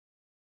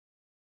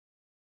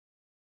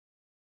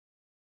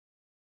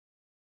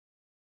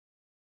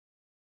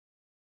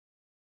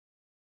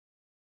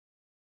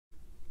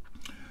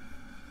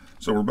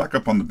So we're back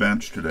up on the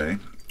bench today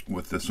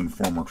with this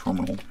informer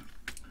terminal,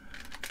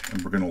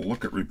 and we're going to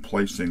look at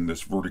replacing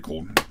this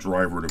vertical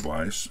driver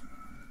device,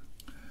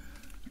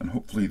 and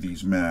hopefully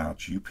these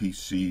match.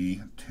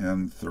 UPC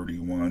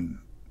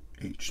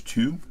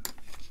 1031H2.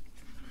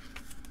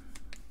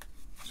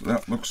 So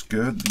that looks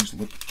good. These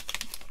look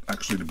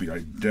actually to be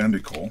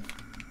identical.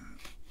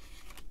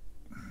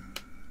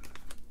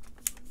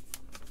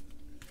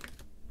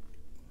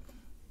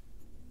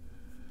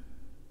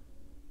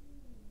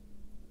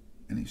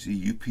 And you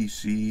see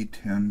UPC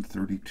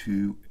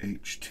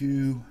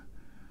 1032H2,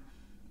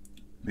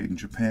 made in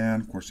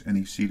Japan, of course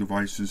NEC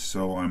devices,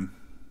 so I'm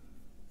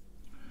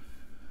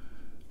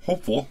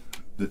hopeful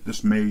that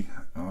this may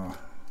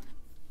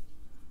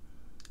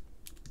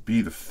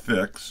be the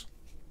fix.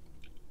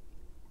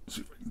 Let's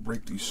see if I can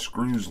break these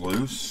screws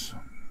loose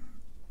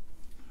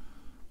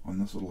on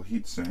this little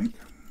heat sink.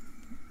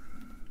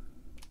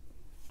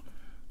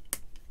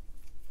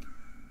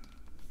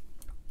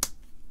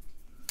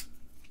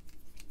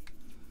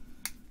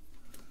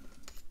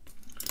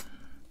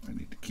 I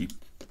need to keep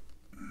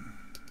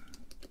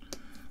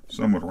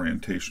somewhat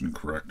orientation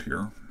correct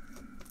here.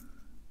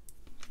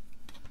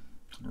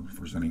 I don't know if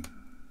there's any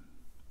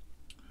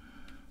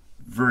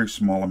very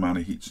small amount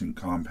of heatsink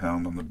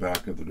compound on the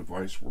back of the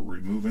device we're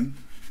removing.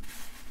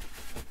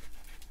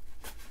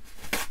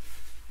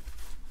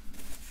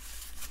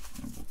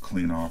 We'll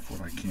clean off what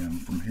I can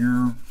from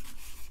here.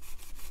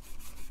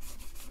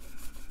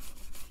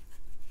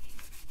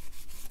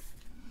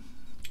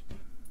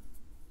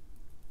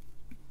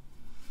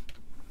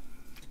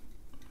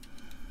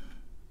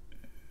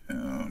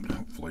 And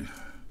hopefully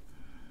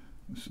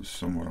this is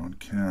somewhat on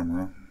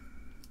camera.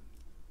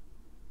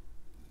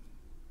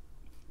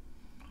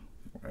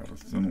 We'll add a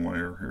thin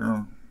layer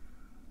here.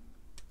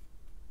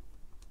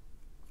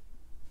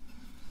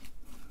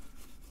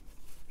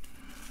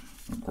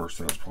 Of course,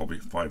 that's probably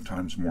 5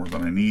 times more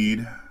than I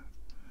need.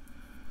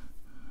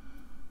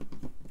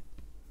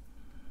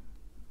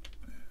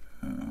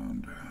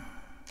 And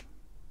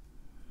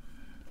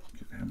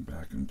get him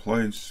back in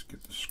place,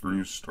 get the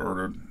screws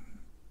started.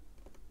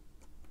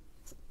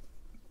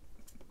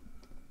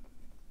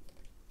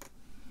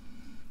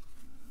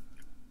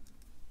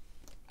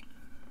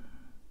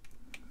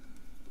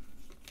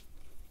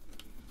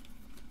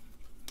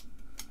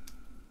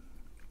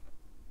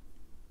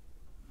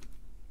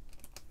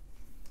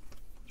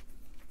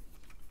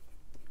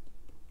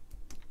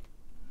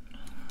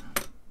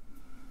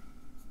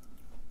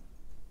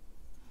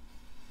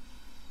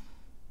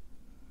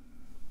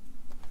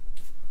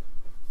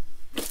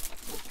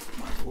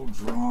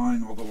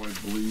 Drawing, although I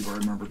believe I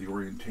remember the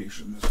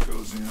orientation this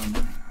goes in.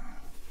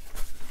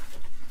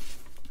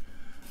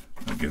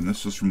 Again,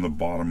 this is from the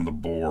bottom of the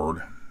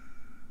board.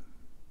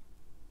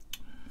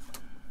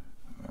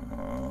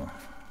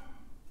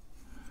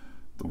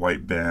 The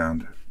white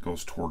band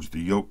goes towards the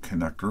yoke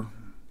connector.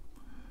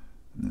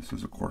 And this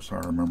is, of course, how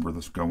I remember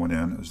this going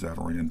in, is that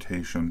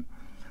orientation.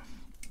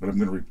 But I'm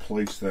going to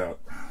replace that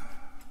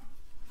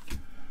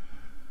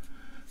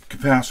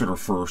capacitor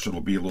first.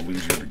 It'll be a little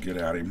easier to get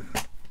at him.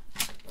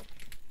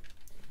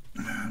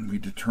 And we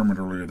determined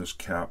earlier this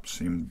cap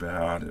seemed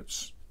bad.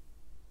 It's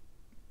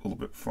a little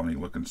bit funny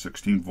looking.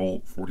 16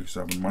 volt,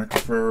 47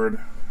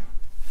 microfarad.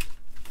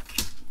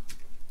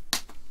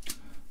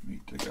 Let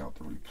me take out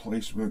the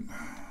replacement.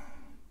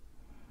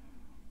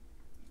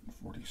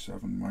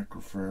 47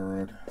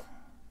 microfarad.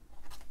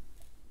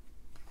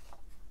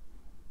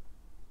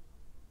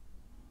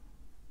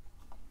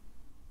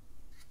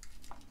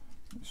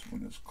 This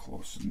one is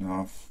close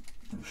enough.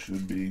 There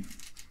should be.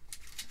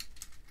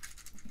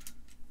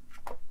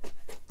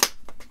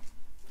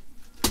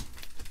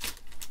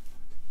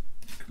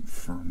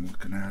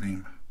 Looking at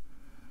him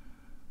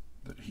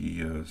that he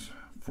is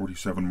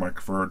 47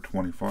 microfarad,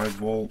 25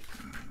 volt.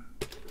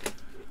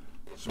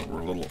 So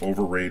we're a little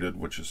overrated,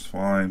 which is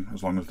fine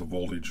as long as the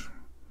voltage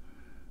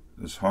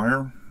is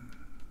higher.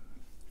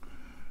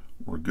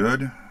 We're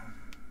good.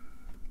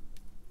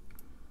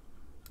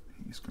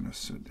 He's going to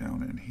sit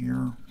down in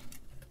here.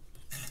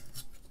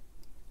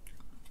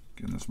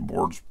 Again, this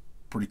board's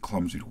pretty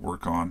clumsy to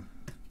work on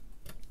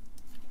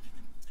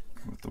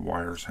with the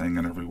wires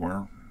hanging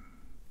everywhere.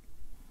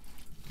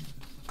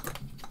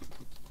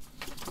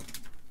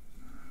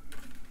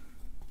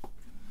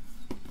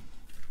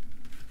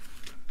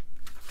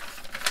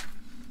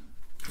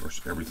 Of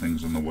course,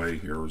 everything's in the way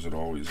here, as it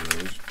always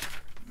is.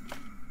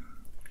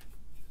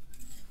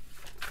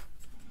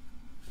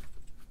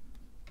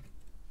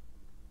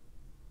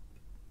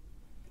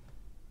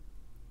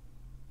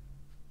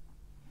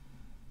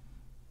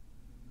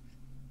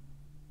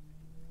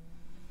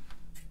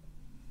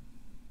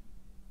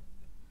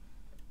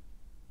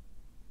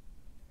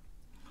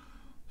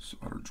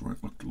 Solder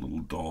joint looked a little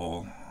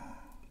dull.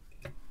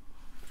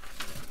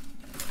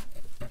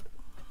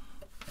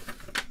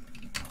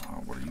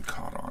 What are you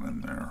caught on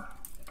in there?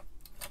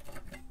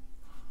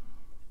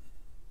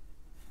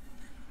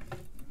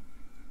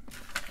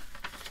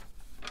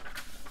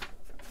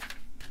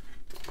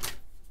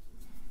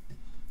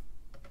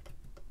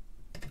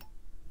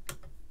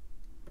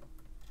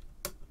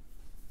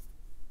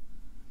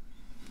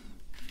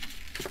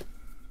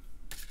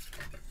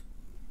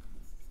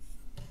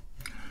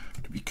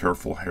 be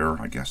careful here.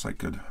 I guess I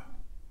could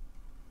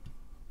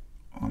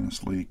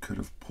honestly could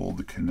have pulled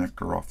the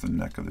connector off the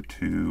neck of the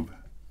tube.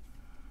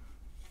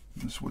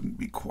 This wouldn't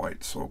be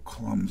quite so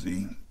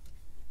clumsy.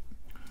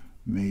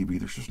 Maybe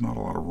there's just not a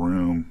lot of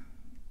room.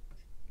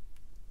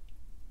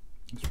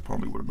 This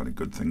probably would have been a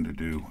good thing to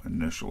do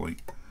initially.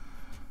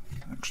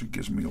 Actually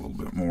gives me a little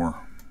bit more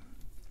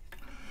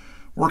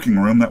working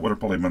room. That would have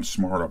probably been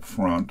smart up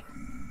front.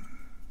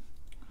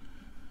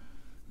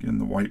 Again,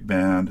 the white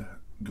band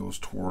goes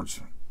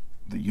towards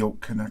the yoke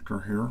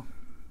connector here.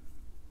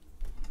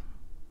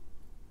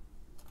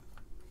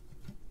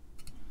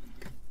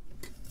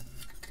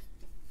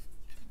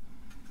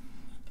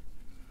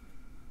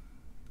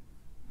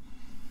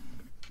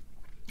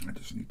 I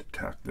just need to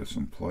tack this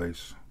in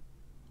place.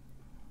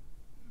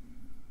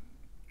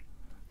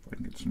 If I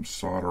can get some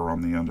solder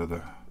on the end of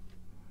the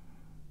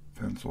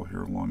pencil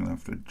here long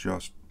enough to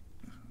just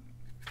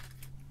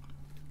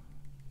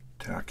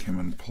tack him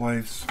in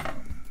place.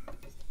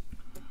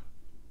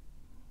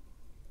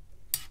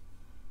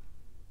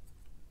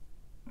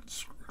 It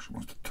actually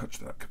wants to touch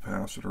that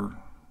capacitor.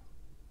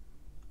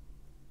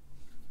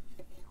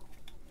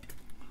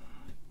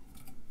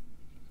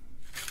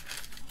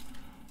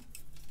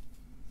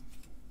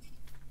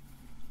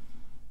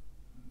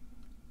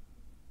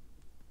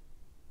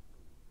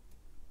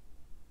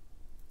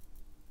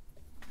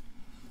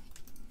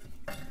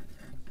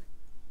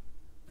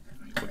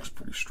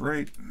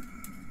 Straight.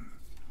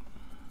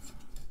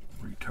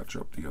 Retouch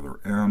up the other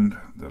end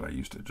that I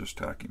used to just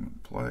tack him in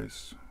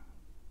place.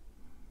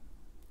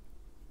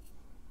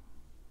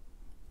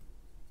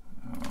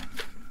 A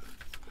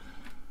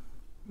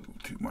little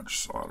too much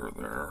solder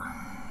there.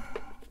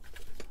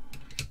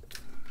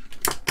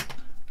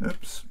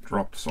 Oops,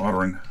 dropped the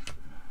soldering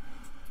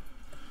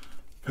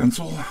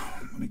pencil.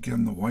 And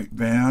again, the white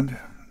band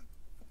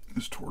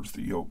is towards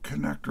the yoke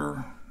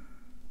connector.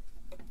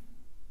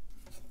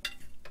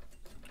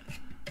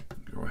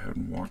 Go ahead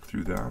and walk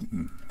through that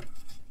and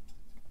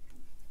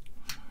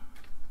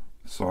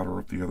solder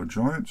up the other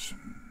joints.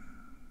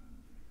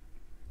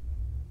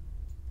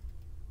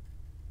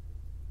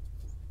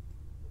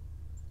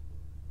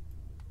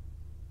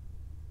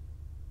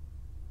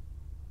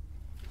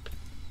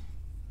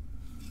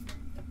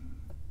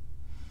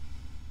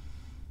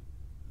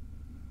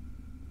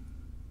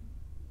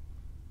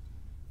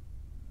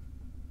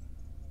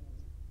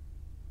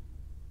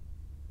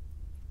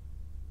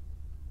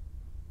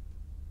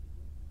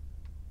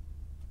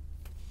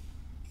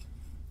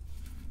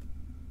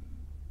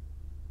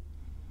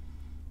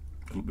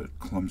 A little bit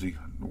clumsy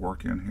to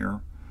work in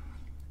here.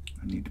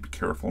 I need to be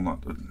careful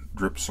not to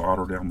drip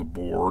solder down the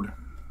board.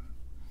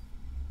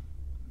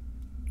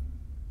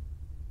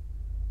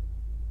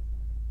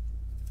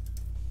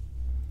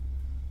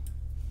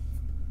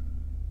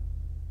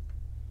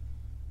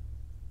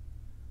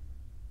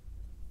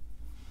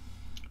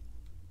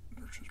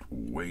 There's just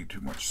way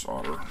too much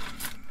solder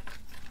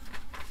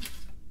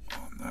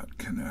on that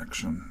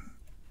connection.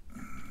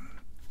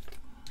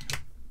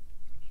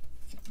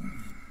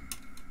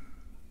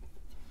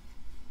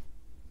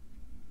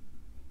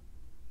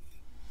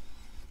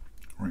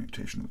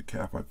 Orientation of the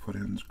cap I put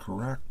in is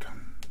correct.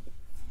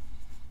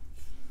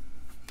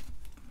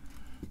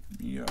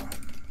 Yeah.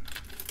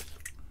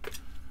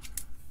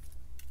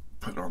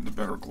 Put on the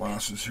better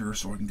glasses here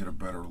so I can get a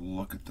better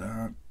look at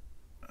that.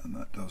 And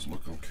that does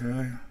look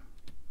okay.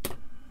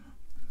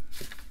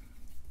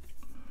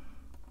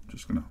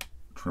 Just gonna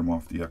trim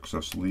off the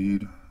excess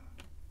lead.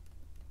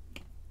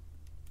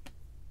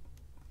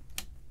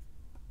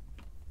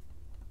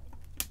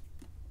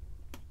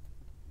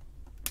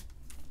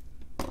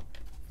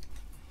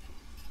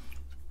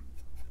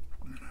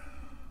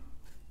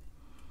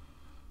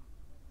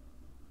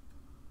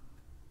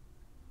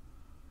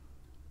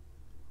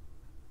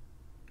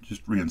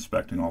 Just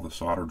re-inspecting all the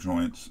solder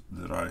joints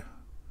that I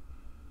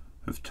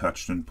have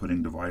touched and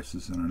putting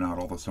devices in and out.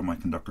 All the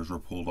semiconductors are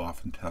pulled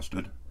off and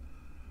tested.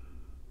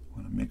 I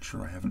want to make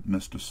sure I haven't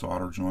missed a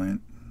solder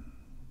joint.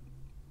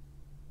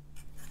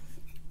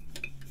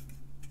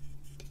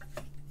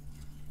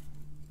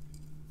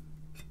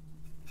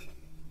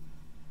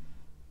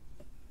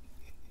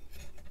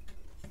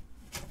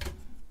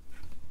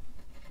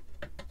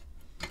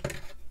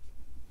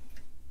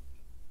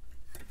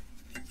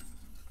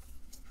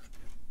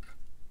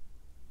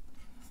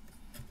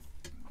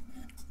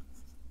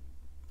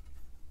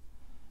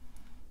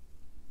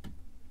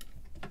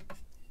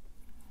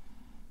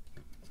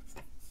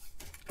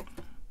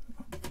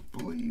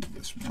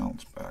 This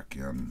mounts back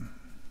in.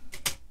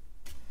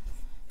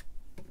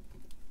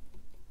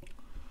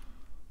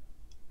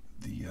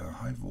 The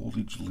high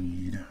voltage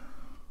lead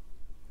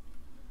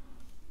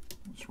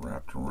is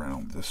wrapped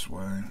around this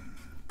way.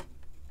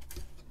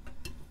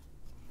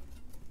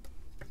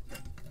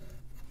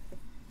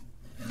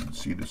 You can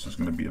see this is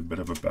going to be a bit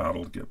of a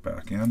battle to get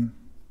back in.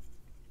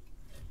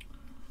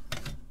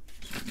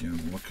 So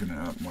again, looking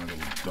at my little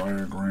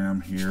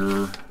diagram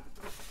here.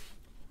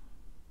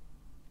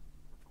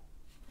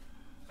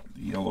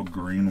 The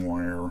yellow-green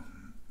wire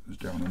is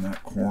down in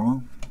that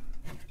corner.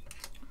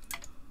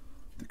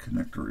 The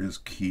connector connector is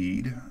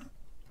keyed.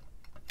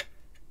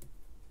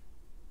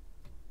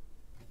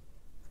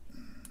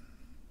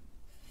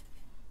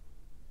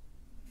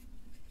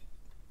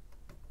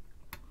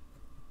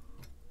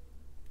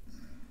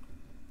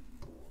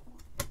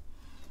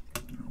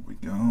 There we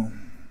go. And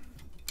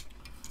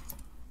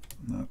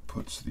that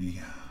puts the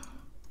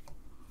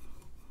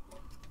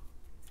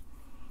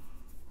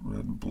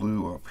red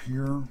blue up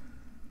here.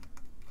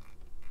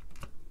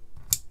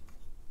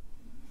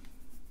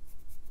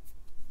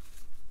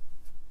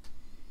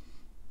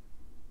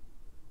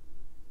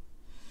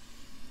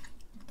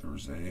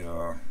 There's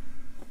a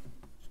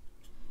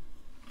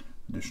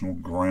additional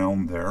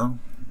ground there,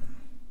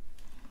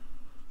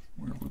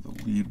 wherever the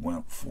lead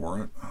went for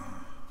it.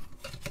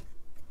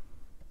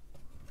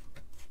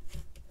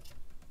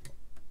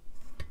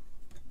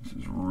 This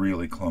is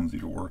really clumsy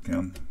to work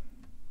in.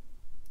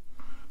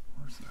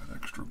 Where's that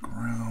extra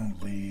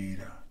ground lead?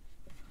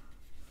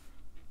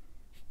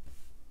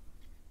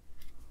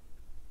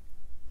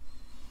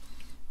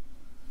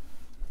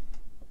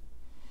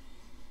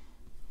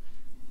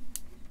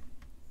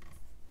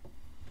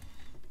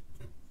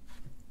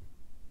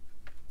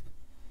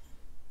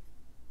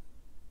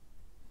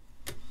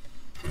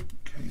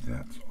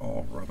 That's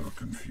all rather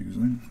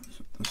confusing. Is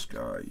it this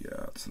guy?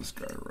 Yeah, it's this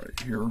guy right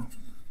here.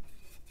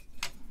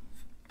 If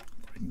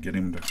I can get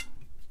him to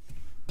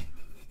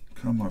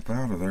come up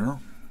out of there.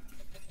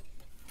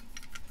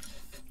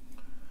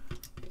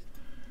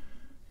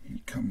 He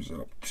comes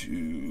up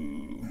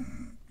to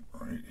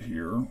right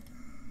here.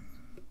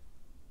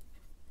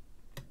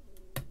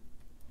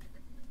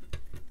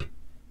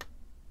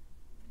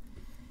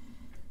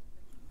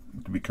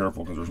 Have to be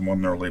careful because there's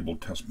one there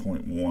labeled test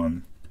point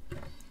 1.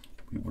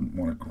 You wouldn't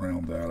want to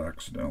ground that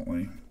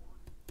accidentally.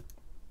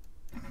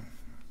 And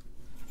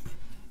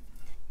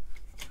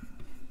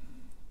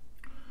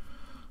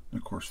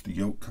of course the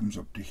yoke comes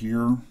up to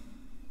here.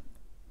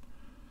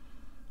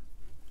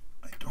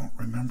 I don't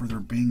remember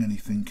there being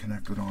anything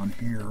connected on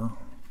here.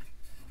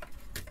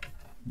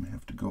 May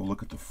have to go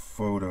look at the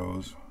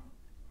photos.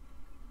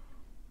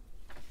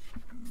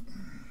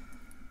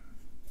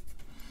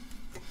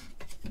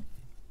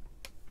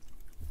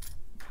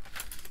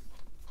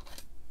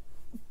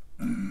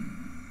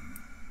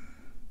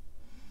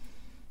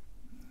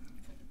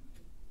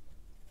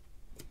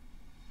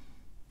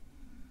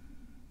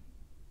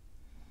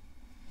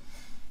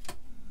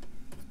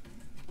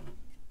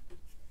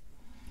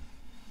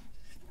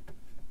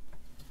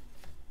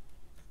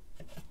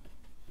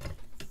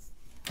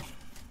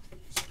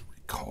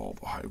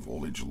 The high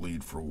voltage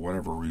lead, for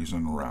whatever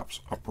reason, wraps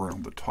up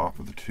around the top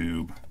of the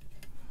tube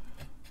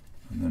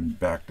and then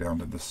back down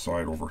to this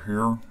side over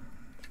here.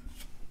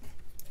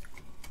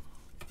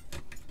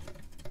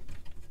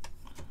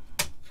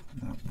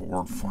 And that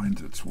board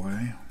finds its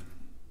way.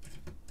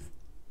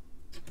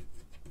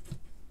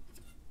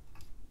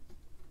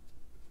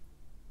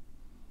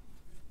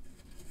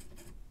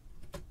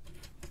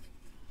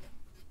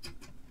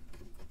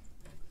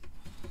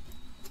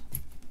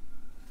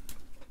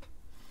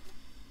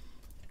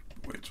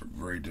 It's a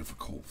very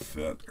difficult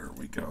fit. There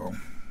we go.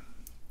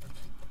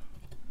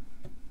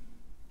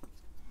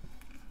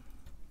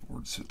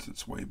 Board sits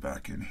its way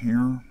back in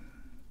here.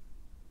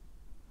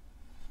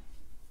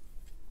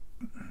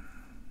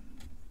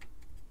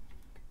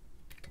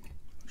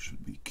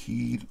 Should be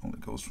keyed. Only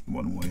goes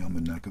one way on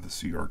the neck of the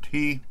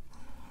CRT.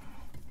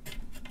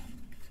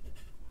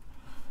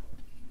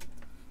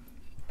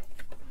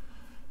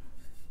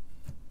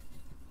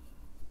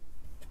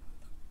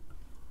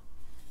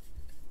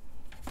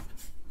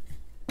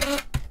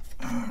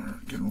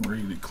 Getting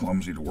really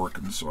clumsy to work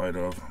inside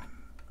of.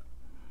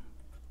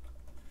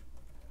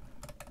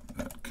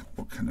 That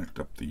will connect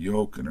up the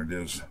yoke, and it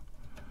is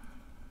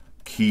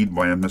keyed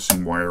by a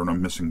missing wire and a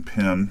missing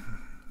pin.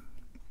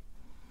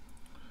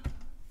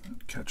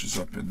 It catches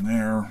up in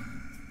there.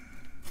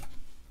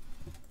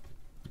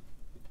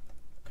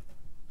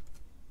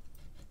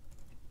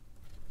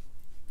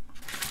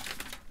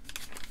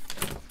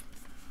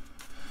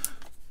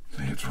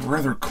 It's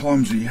rather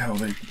clumsy how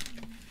they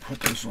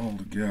put this all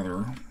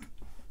together.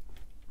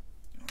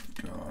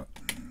 Got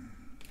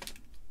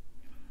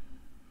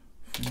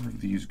 4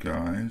 of these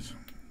guys.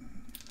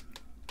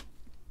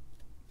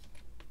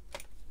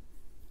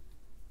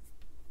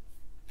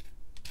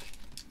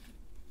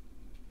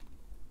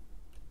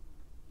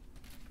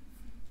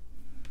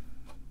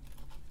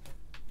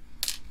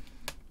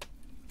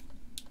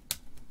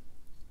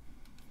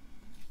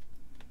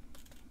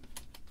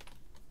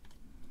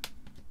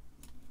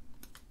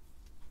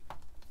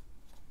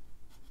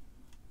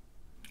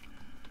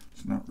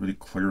 It's not really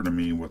clear to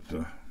me what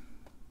the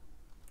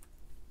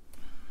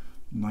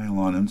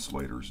nylon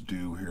insulators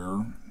do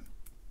here.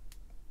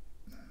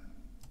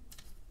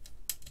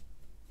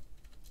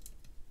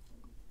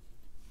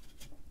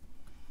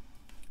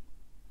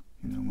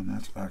 You know, when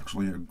that's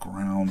actually a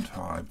ground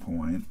tie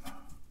point.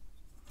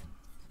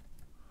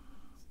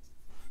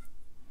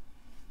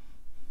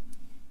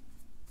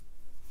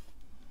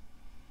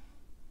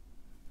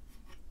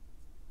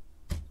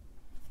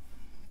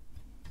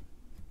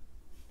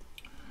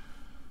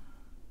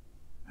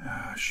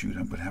 Shoot,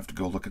 I'm going to have to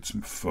go look at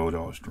some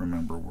photos to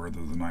remember where the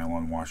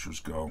nylon washers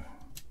go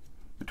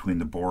between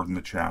the board and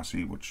the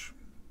chassis, which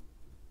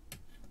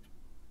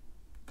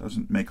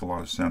doesn't make a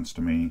lot of sense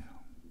to me.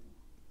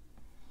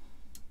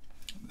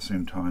 At the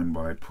same time,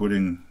 by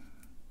putting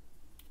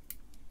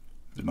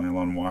the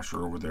nylon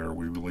washer over there,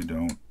 we really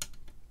don't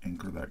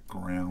anchor that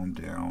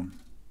ground down.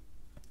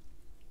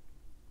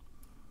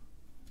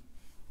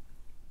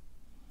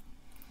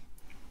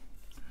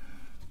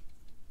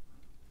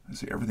 I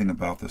see everything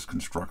about this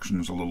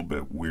construction is a little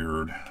bit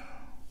weird.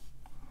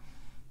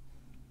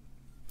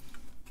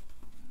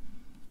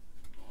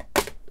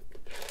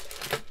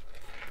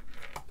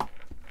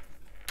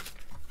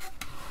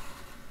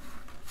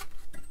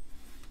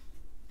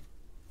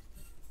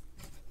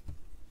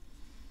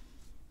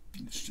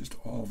 It's just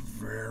all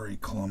very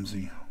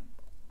clumsy.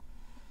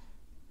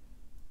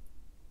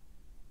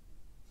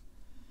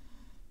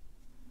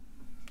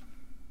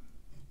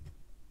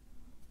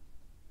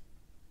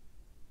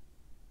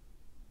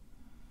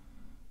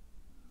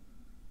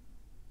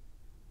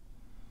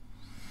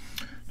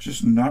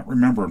 Just not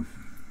remember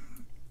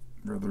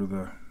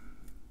whether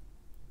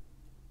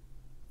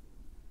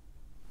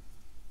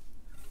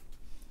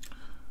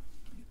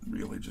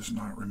really just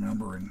not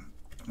remembering,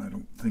 and I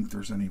don't think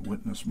there's any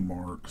witness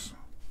marks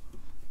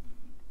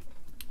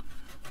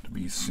to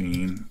be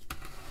seen.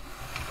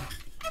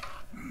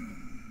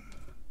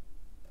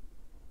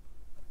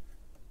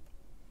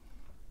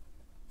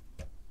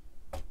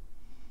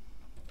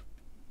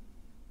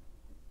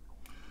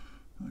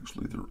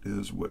 Actually, there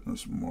is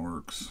witness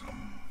marks.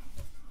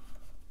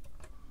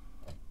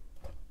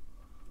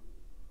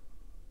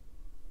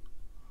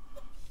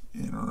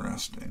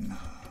 Interesting.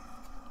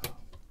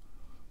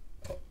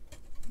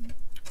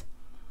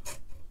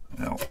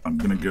 Now I'm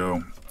gonna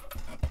go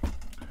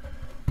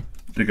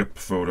dig up the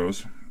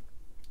photos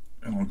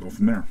and I'll go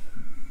from there.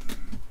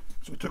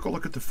 So I took a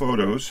look at the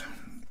photos,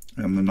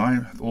 and the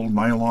little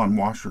nylon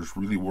washers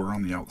really were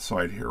on the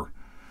outside here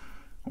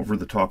over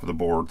the top of the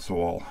board,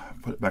 so I'll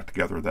put it back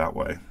together that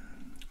way.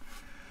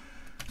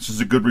 This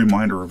is a good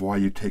reminder of why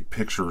you take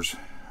pictures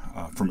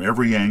from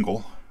every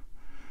angle,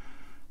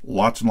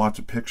 lots and lots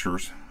of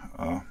pictures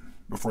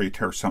before you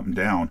tear something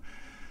down,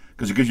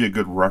 because it gives you a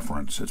good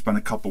reference. It's been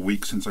a couple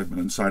weeks since I've been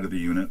inside of the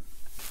unit,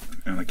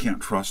 and I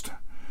can't trust,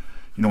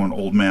 you know, an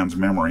old man's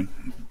memory.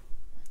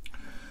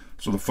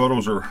 So the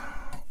photos are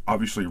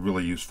obviously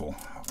really useful.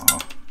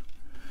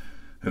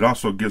 It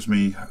also gives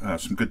me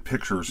some good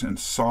pictures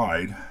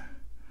inside,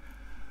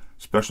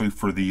 especially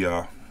for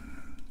the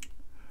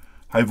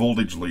high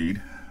voltage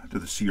lead to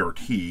the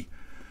CRT,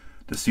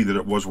 to see that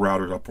it was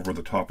routed up over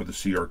the top of the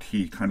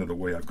CRT, kind of the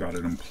way I've got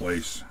it in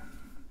place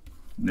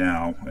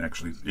now.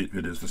 Actually,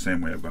 it is the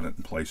same way I've got it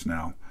in place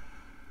now.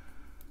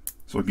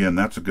 So again,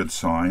 that's a good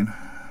sign.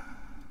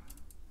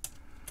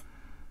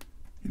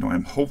 You know,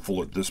 I'm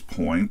hopeful at this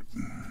point.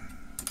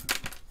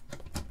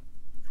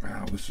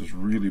 Wow, this is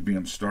really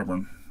being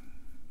stubborn.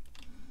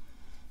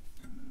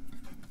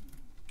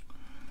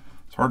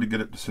 It's hard to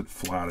get it to sit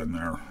flat in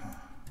there.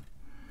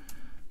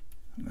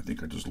 And I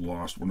think I just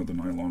lost one of the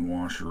nylon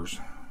washers.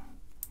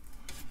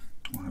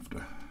 I'll have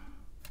to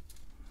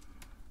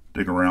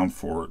dig around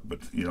for it, but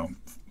you know,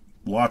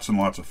 lots and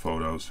lots of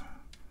photos.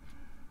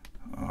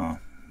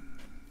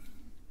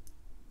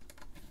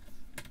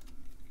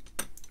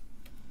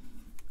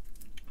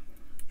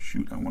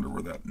 Shoot, I wonder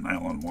where that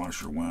nylon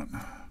washer went.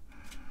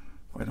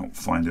 If I don't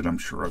find it, I'm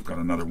sure I've got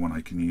another one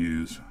I can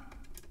use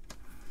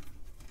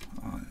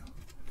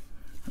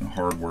in a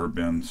hardware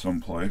bin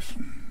someplace.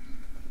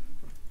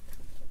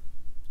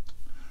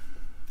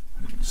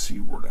 I didn't see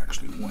where it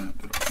actually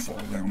went. Did it fall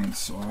down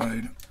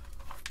inside?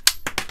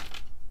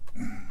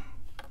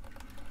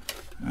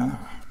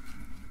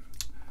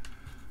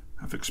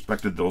 I've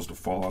expected those to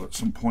fall out at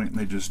some point, and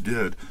they just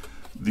did.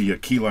 The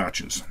key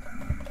latches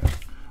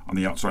on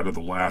the outside of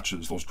the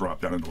latches, those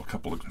drop down into a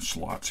couple of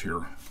slots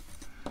here,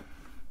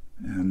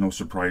 and no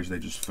surprise they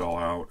just fell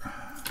out.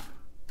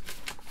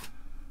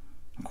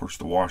 Of course,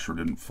 the washer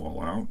didn't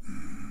fall out.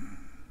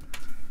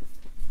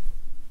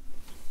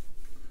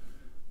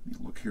 Let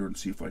me look here and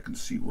see if I can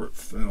see where it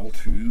fell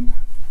to.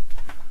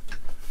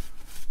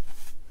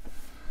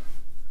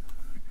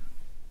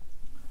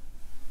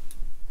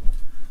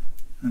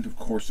 And of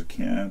course I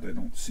can't. I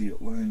don't see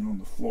it laying on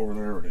the floor.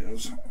 There it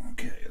is.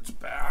 Okay, it's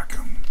back.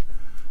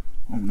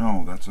 Oh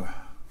no, that's a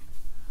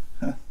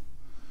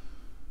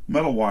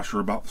metal washer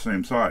about the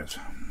same size.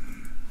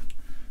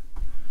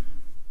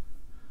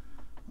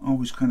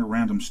 Always kind of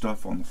random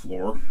stuff on the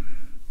floor.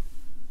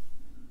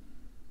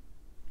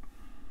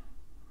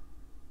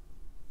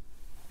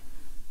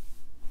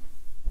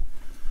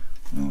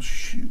 Well,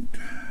 shoot.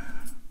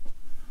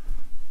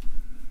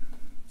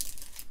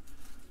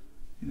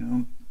 You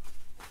know,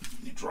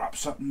 you drop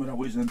something, but it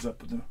always ends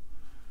up at the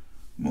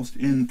most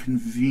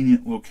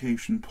inconvenient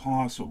location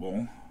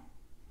possible.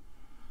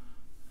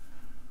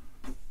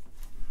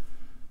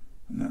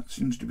 And that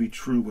seems to be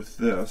true with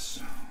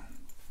this.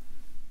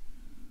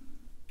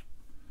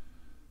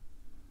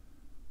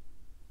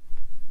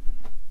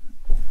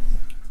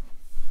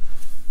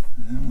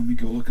 And let me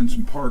go look in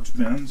some parts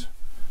bins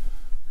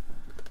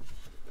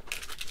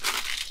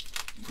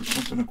for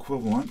something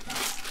equivalent.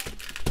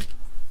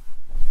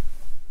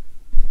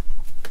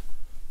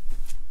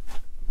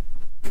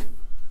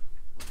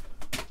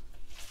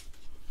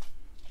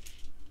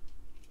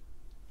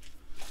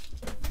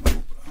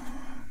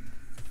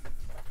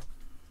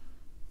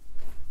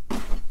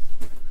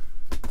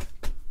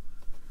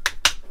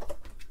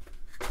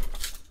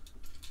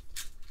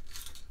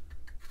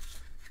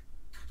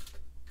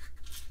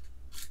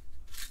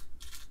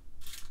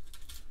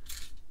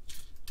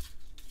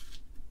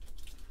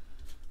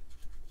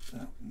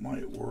 That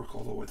might work,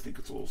 although I think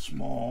it's a little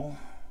small.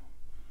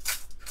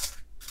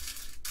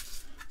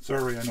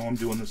 Sorry, I know I'm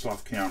doing this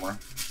off camera.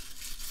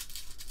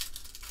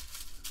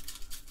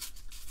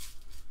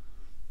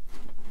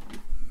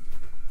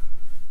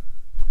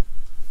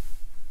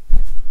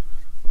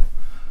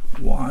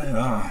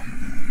 Why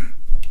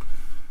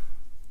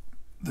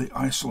they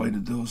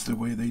isolated those the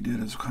way they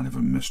did is kind of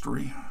a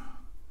mystery.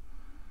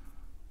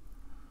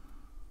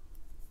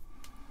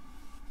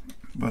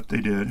 But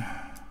they did.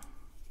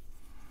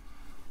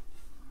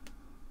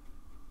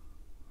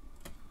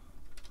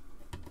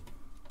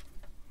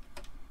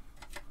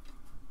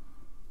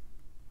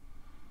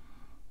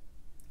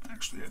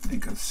 Actually, I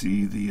think I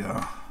see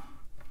the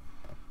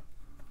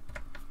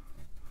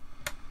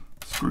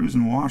screws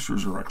and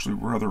washers are actually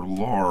rather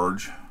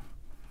large.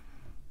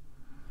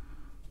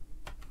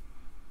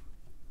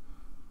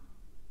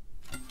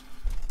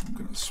 I'm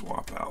going to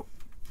swap out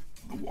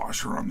the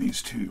washer on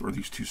these two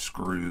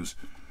screws,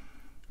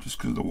 just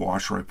because the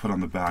washer I put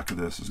on the back of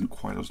this isn't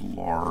quite as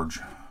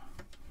large.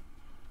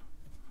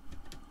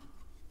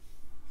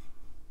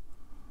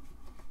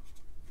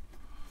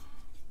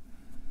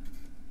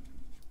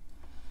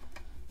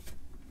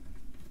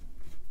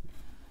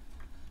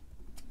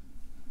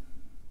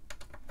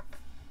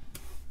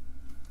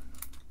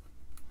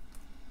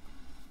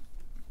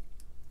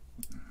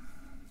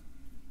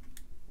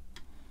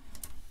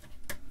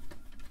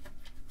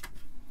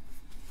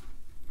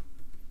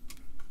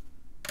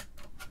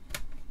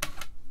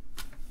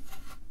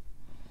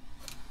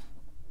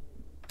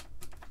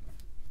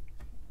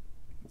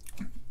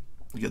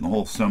 Getting the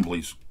whole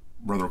assembly's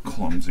rather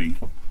clumsy.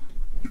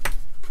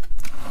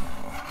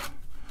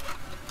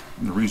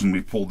 And the reason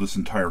we pulled this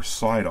entire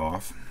side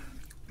off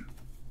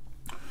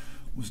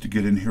was to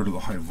get in here to the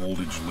high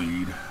voltage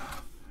lead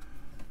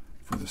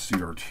for the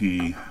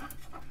CRT,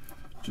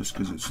 just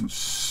because it's in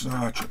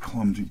such a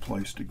clumsy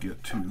place to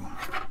get to.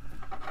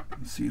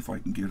 Let's see if I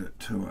can get it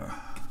to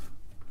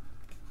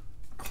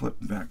clip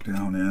back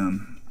down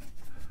in,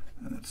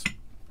 and it's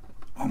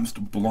almost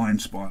a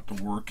blind spot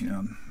to work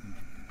in.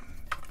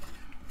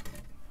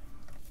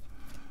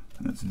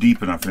 And it's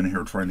deep enough in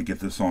here, trying to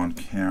get this on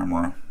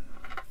camera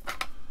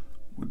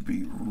would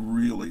be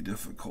really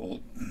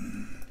difficult.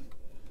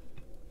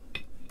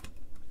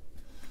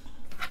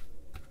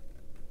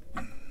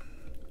 Well,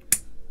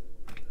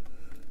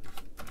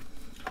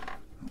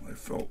 I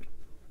felt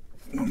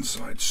one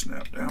side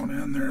snap down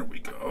in. There we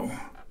go.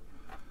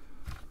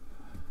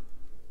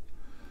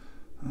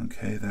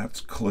 Okay, that's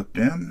clipped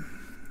in.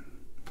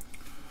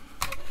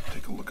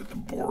 Take a look at the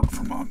board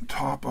from on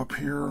top up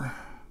here.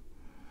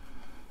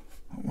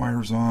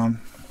 Wire's on,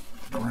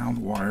 ground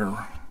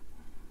wire.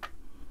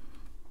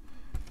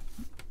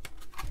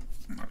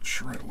 I'm not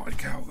sure I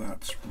like how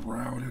that's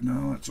routed.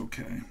 No, that's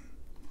okay.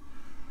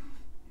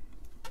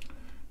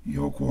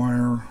 Yoke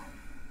wire.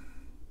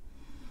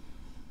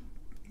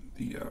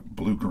 The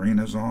blue-green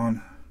is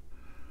on.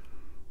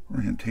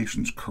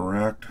 Orientation's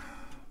correct.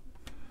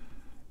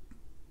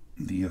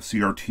 The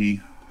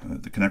CRT,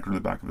 the connector to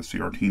the back of the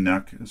CRT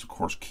neck is of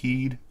course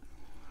keyed.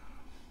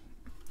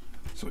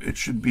 So it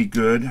should be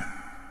good.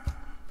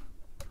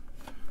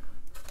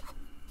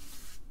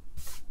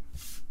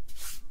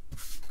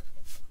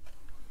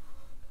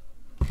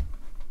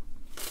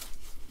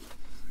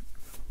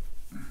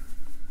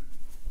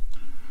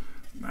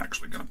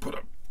 Actually going to put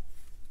a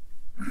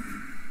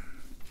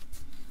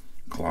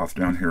cloth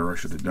down here. I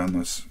should have done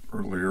this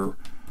earlier.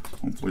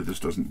 Hopefully this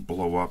doesn't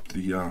blow up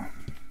the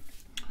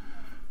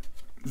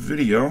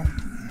video.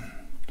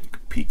 Take a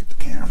peek at the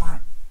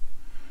camera.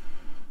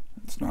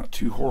 It's not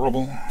too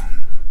horrible.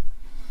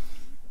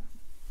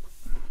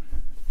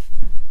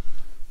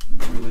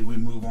 Really, we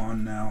move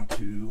on now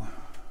to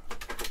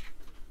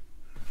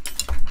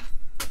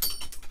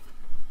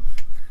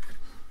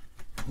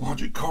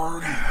logic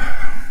card.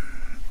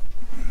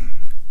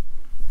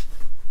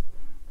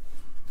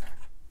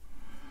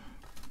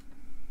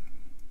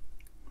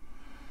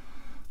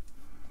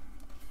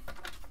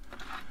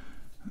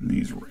 And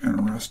these were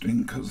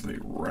interesting because they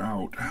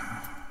route.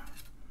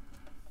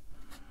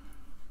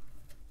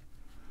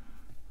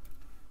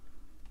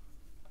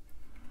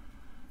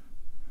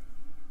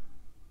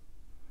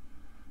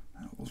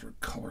 Those are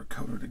color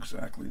coded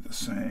exactly the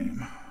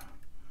same.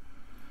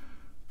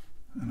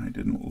 And I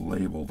didn't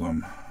label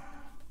them.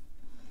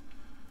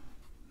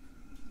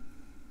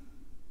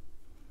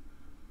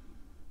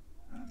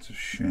 That's a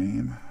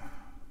shame.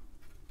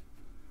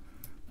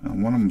 Now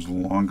one of them's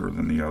longer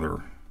than the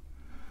other.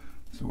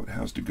 So it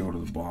has to go to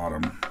the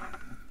bottom.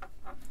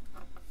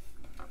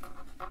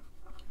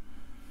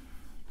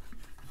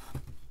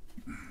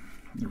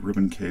 The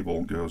ribbon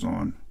cable goes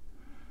on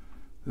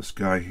this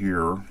guy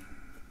here.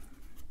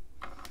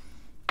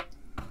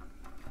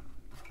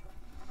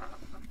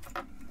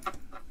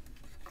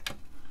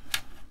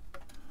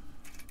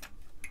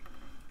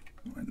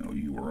 I know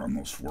you were on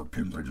those 4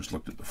 pins. I just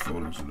looked at the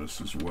photos of this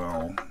as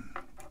well.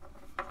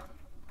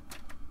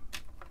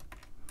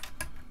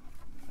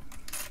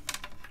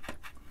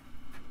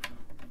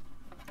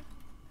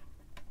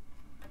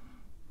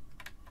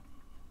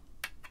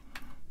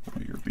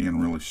 Boy, you're being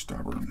really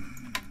stubborn.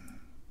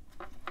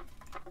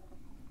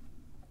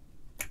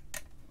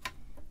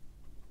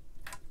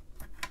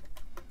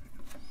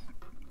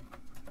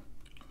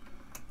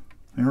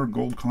 There are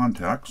gold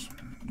contacts,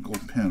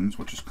 gold pins,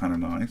 which is kind of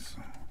nice.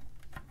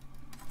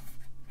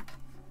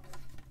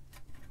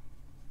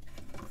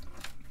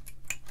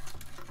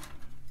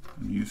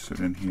 And you sit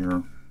in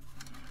here.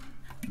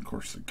 Of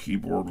course, the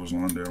keyboard was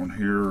on down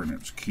here, and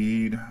it's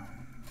keyed,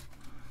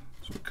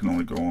 so it can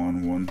only go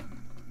on one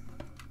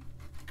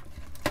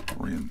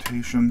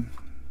orientation.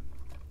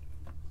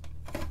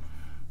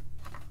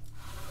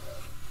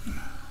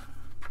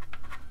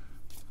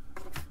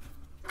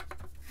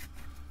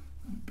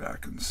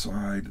 Back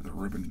inside, the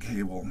ribbon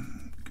cable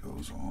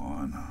goes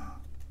on.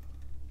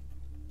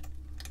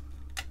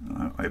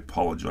 I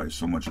apologize,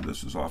 so much of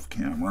this is off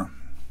camera.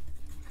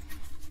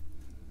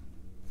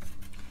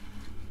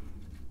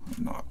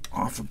 I'm not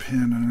off a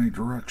pin in any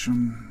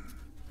direction.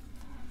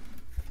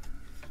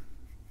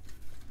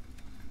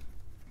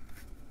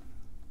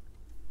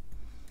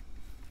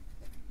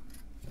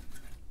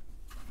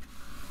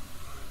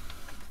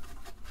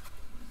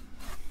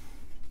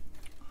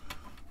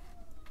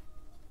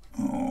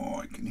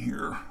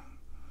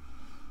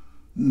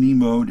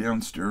 Nemo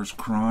downstairs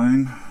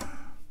crying.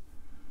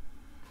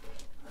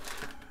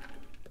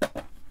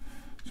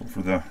 So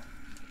for the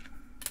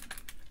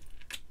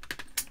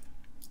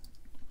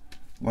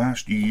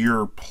last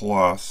year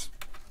plus,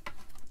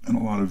 in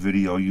a lot of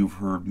video, you've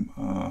heard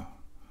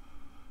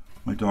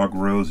my dog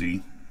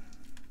Rosie.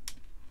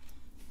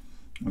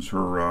 It was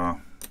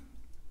her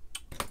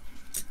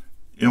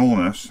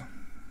illness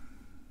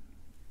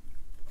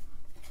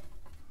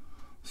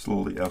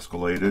slowly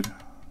escalated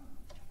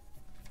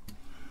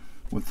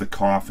with the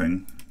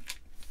coughing,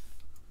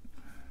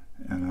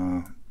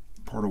 and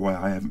part of why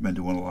I haven't been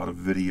doing a lot of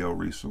video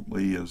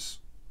recently is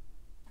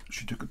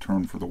she took a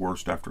turn for the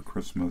worst after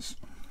Christmas,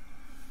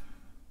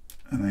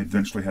 and I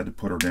eventually had to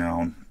put her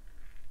down,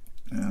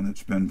 and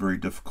it's been very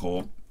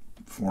difficult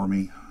for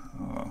me.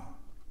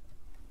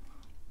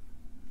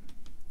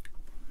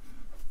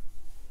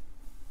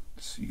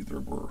 See, there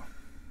were,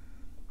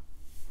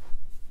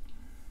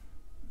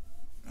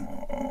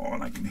 oh,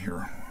 and I can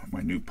hear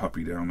my new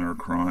puppy down there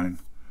crying.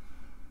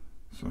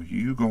 So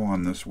you go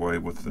on this way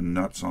with the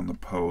nuts on the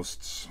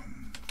posts.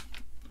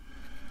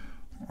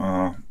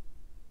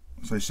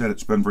 As I said,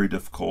 it's been very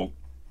difficult.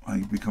 I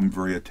become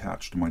very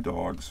attached to my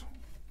dogs.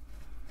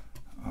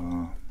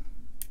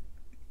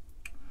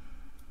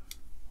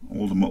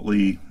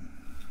 Ultimately,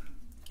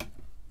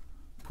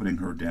 putting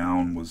her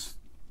down was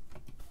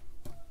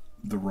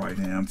the right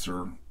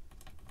answer,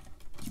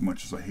 as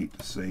much as I hate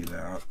to say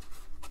that.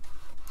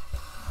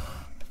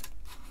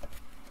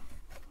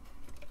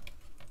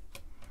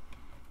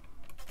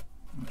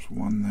 There's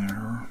one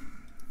there.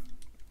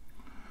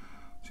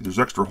 See, there's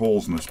extra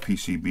holes in this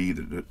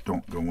PCB that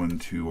don't go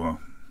into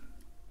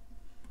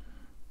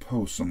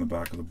posts on the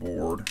back of the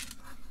board,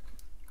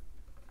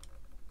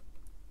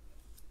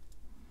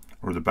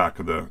 or the back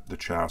of the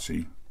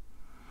chassis.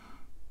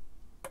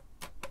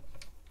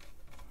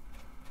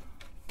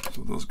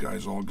 So those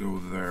guys all go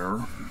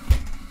there.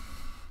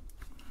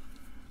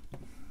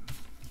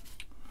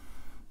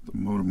 The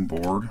modem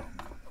board.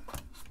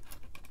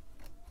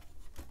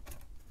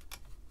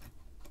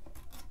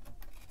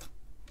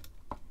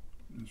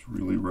 It's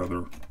really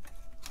rather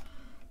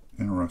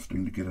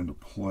interesting to get into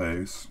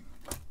place.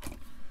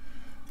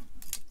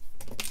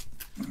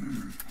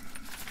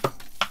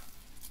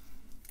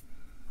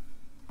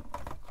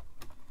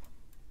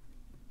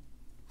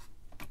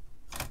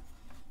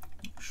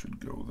 Should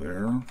go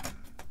there.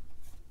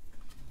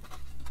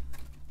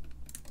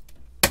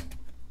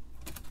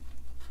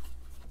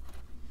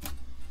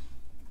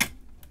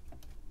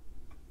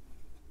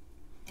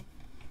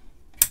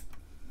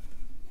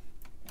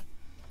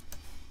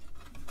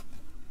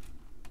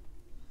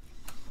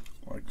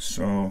 Like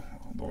so,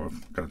 although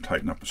I've got to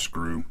tighten up a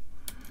screw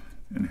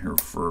in here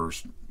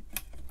first.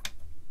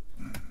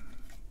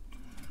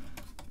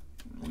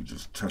 Really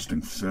just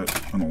testing fit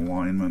and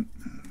alignment.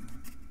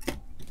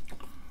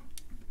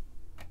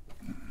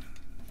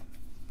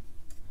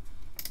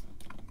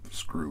 The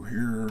screw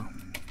here,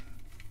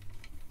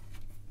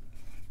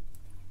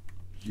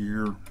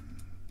 here.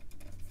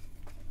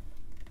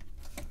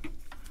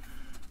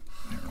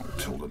 And I'll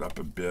tilt it up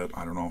a bit.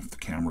 I don't know if the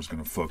camera's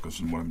going to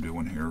focus on what I'm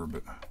doing here,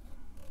 but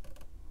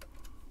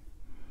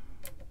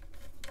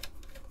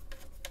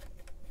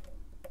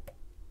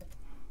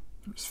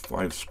there's 5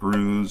 5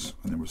 screws,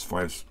 and there was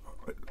 5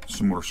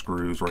 similar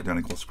screws or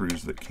identical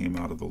screws that came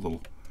out of the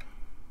little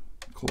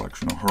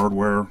collection of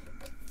hardware.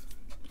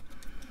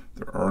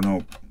 There are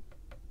no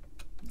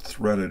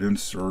threaded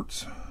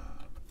inserts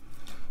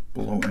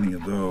below any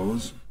of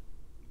those,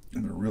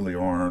 and there really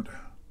aren't.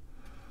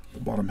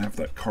 The bottom half of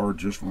that card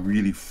just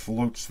really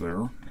floats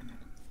there.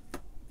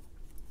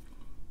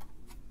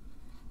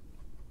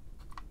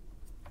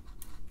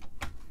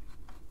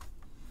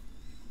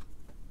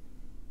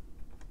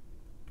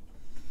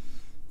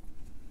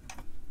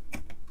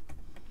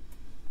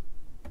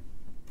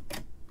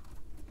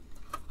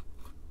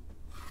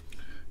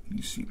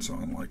 These seats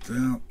on like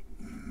that.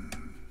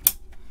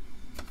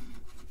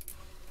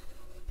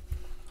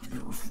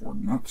 There are 4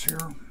 nuts here,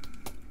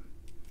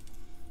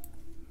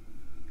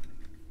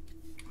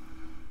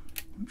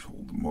 which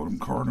hold the modem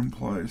card in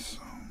place.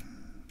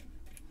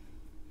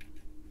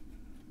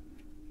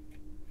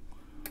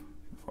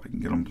 If I can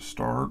get them to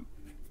start.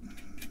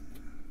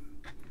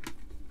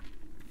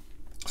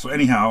 So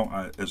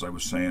anyhow, as I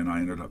was saying, I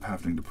ended up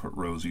having to put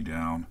Rosie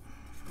down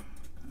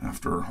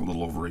after a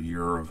little over a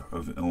year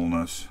of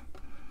illness.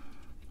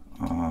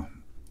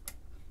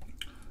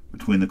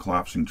 Between the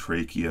collapsing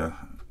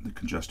trachea, the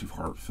congestive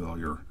heart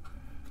failure,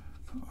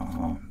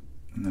 and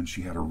then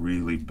she had a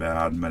really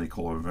bad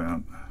medical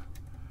event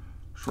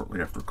shortly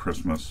after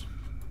Christmas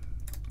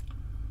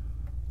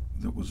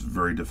that was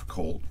very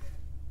difficult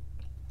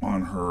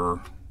on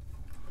her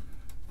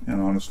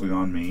and honestly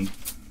on me,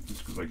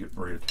 just because I get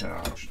very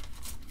attached.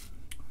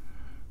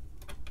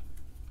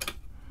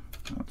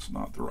 That's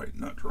not the right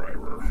nut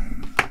driver.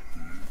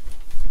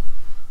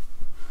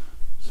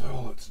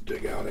 So let's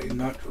dig out a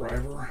nut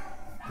driver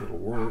that'll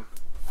work.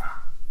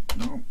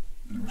 No,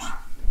 there's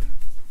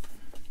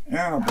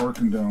Anna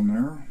barking down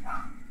there.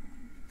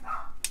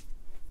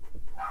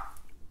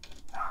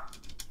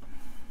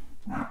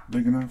 Not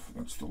big enough.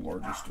 That's the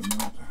largest in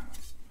that.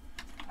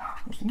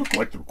 Those look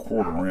like they're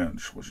 1/4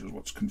 inch, which is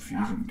what's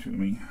confusing to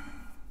me.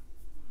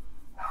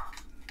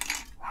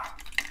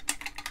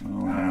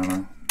 Oh,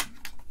 Anna.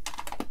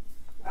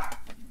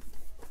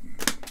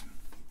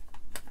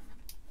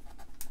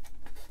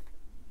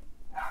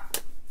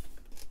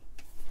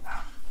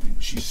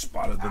 She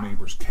spotted the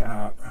neighbor's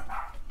cat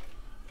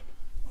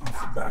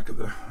off the back of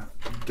the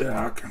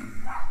deck.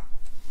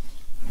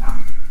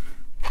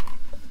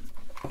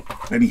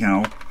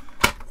 Anyhow,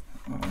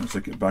 as I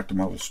get back to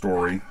my little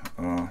story,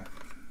 a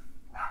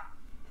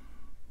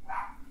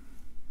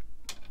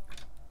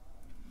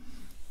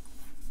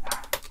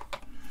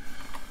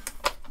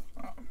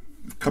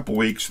couple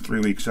weeks,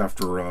 3 weeks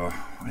after I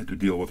had to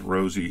deal with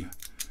Rosie,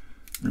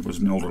 there was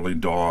an elderly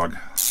dog,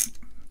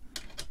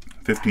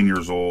 15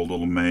 years old,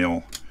 little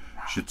male,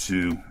 Shih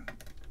Tzu,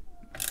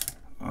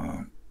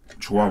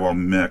 Chihuahua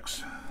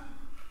mix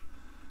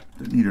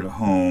that needed a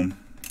home.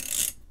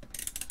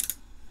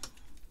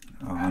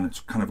 And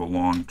it's kind of a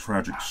long,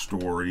 tragic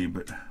story,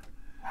 but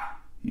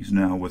he's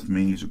now with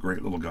me. He's a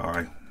great little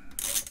guy.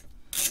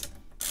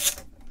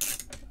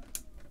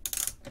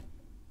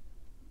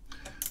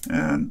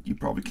 And you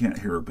probably can't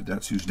hear it, but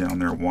that's who's down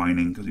there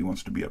whining because he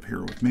wants to be up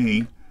here with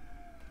me.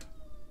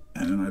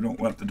 And I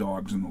don't let the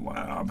dogs in the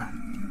lab.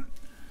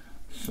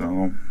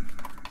 So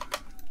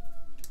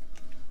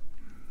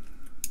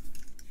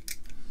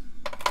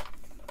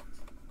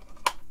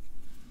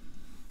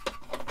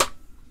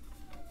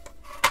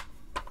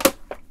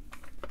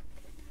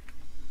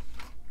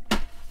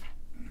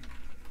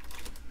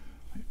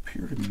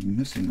appear to be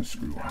missing a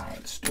screw. Ah,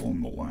 it's still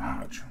in the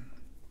latch.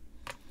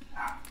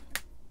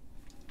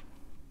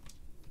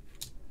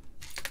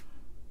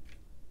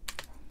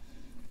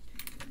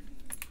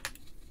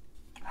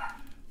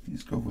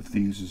 These go with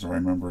these, as I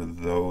remember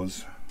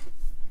those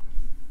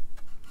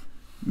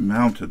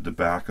mounted the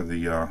back of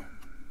the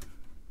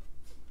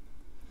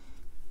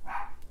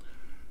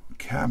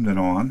cabinet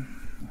on.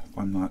 If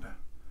I'm not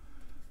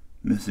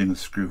missing a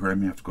screw here, I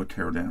may have to go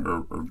tear down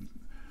or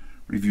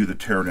review the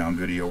teardown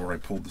video where I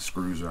pulled the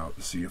screws out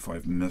to see if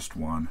I've missed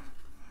one.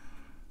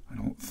 I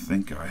don't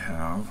think I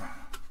have.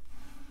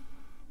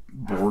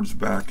 Boards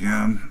back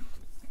in.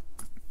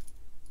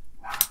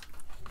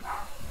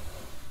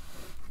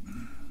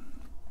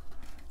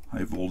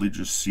 High voltage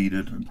is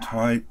seated and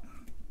tight.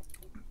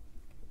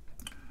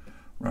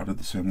 Routed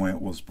the same way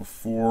it was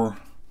before.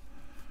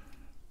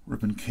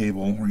 Ribbon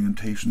cable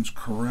orientation's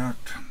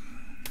correct.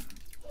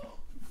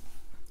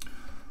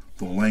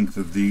 The length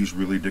of these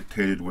really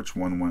dictated which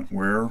one went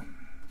where.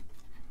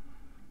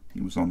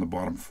 He was on the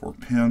bottom 4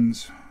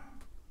 pins.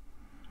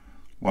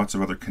 Lots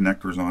of other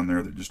connectors on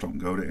there that just don't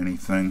go to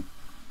anything.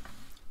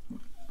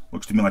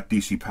 Looks to me like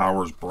DC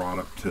power is brought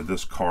up to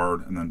this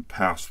card and then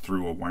passed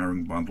through a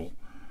wiring bundle,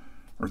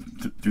 or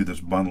through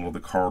this bundle of the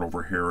card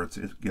over here.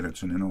 Again,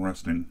 it's an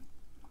interesting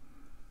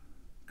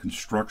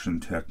construction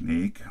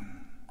technique.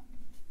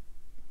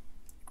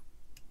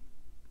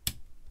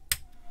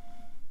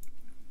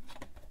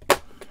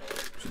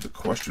 So the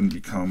question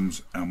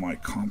becomes, am I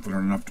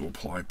confident enough to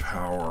apply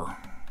power?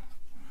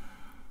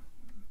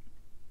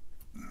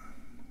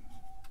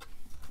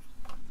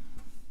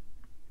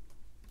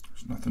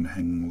 There's nothing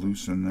nothing hanging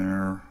loose in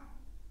there.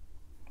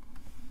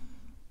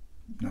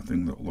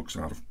 Nothing that looks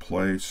out of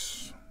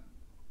place.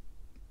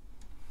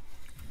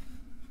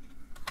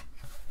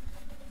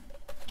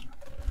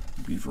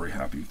 I'd be very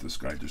happy if this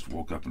guy just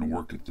woke up and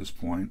worked at this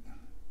point.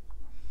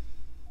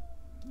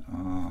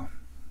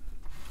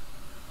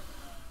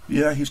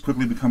 Yeah, he's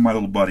quickly become my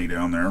little buddy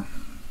down there.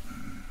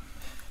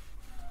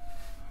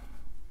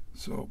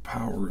 So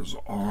power is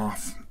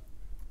off,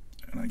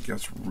 and I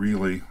guess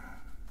really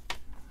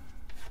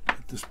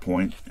at this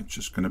point it's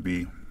just going to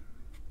be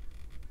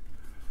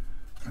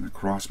kind of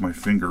cross my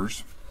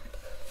fingers.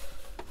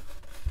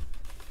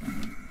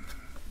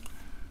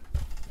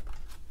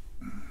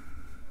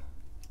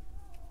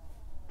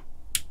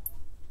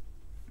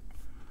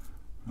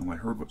 Well, I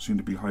heard what seemed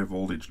to be high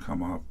voltage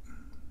come up,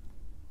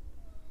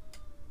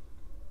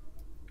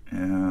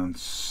 and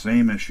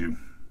same issue.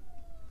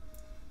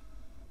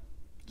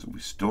 So we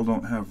still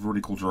don't have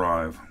vertical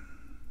drive.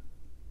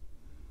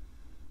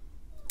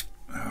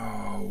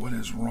 Oh, what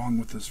is wrong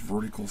with this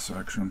vertical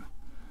section?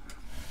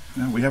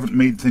 Now, we haven't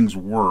made things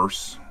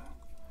worse.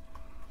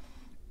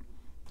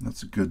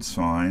 That's a good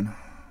sign.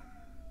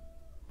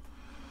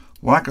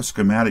 Lack of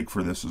schematic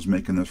for this is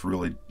making this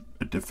really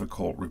a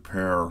difficult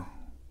repair.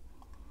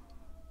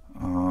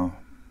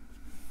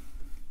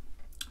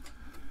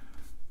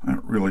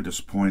 That really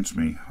disappoints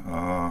me.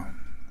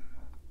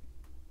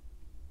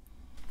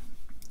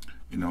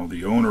 You know,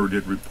 the owner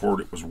did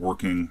report it was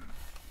working,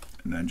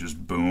 and then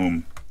just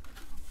boom,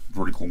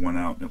 vertical went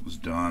out and it was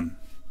done.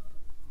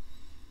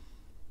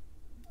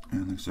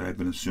 And like I say, I've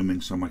been assuming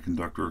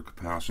semiconductor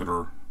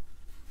capacitor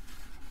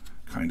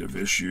kind of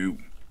issue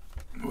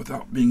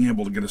without being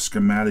able to get a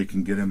schematic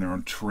and get in there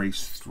and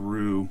trace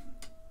through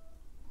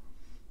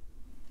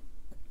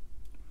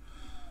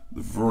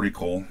the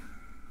vertical.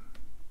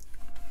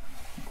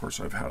 Of course,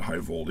 I've had high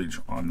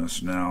voltage on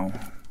this now.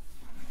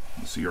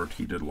 The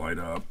CRT did light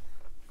up.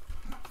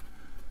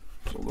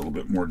 It's a little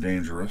bit more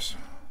dangerous.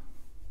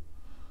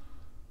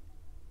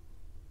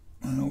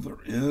 Well, there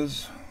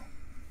is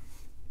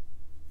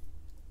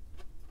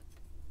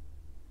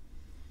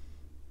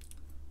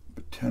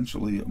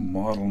potentially a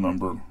model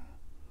number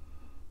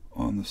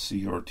on the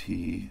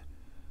CRT,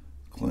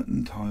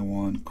 Clinton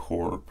Taiwan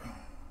Corp.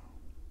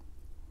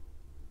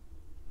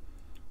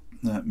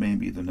 That may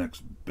be the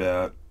next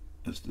bet,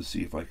 is to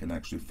see if I can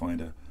actually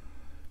find at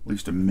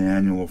least a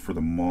manual for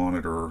the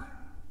monitor.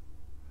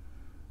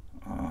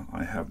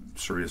 I have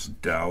serious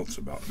doubts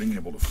about being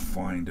able to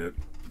find it.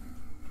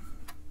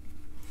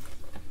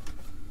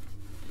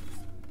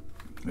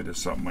 It is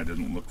something I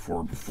didn't look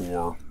for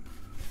before.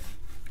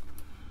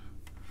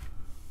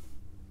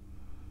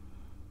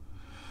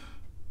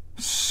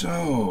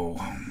 So,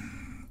 I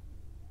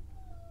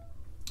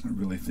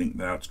really think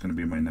that's going to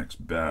be my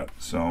next bet.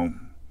 So,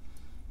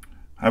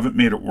 haven't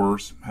made it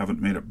worse,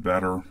 haven't made it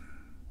better.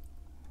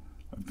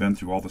 I've been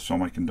through all the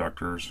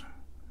semiconductors,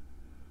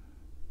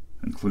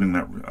 including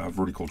that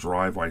vertical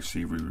drive IC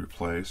we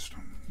replaced,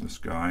 this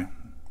guy.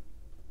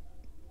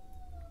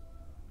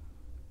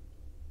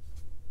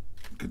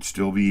 Could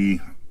still be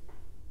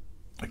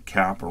a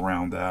cap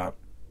around that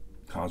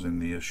causing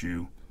the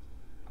issue.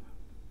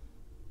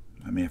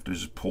 I may have to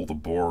just pull the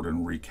board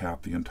and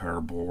recap the entire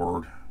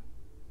board.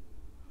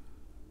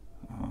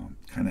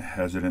 Kind of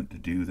hesitant to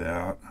do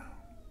that.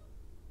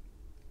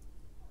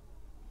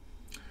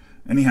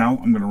 Anyhow,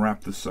 I'm going to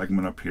wrap this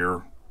segment up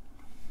here.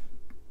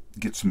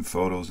 Get some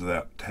photos of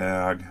that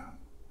tag.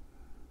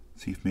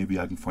 See if maybe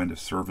I can find a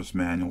service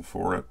manual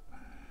for it.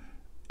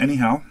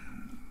 Anyhow,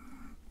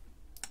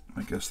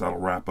 I guess that'll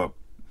wrap up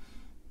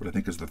what I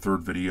think is the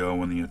third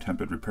video in the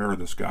attempted repair of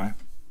this guy.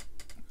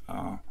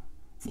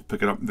 We'll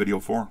pick it up in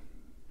video 4.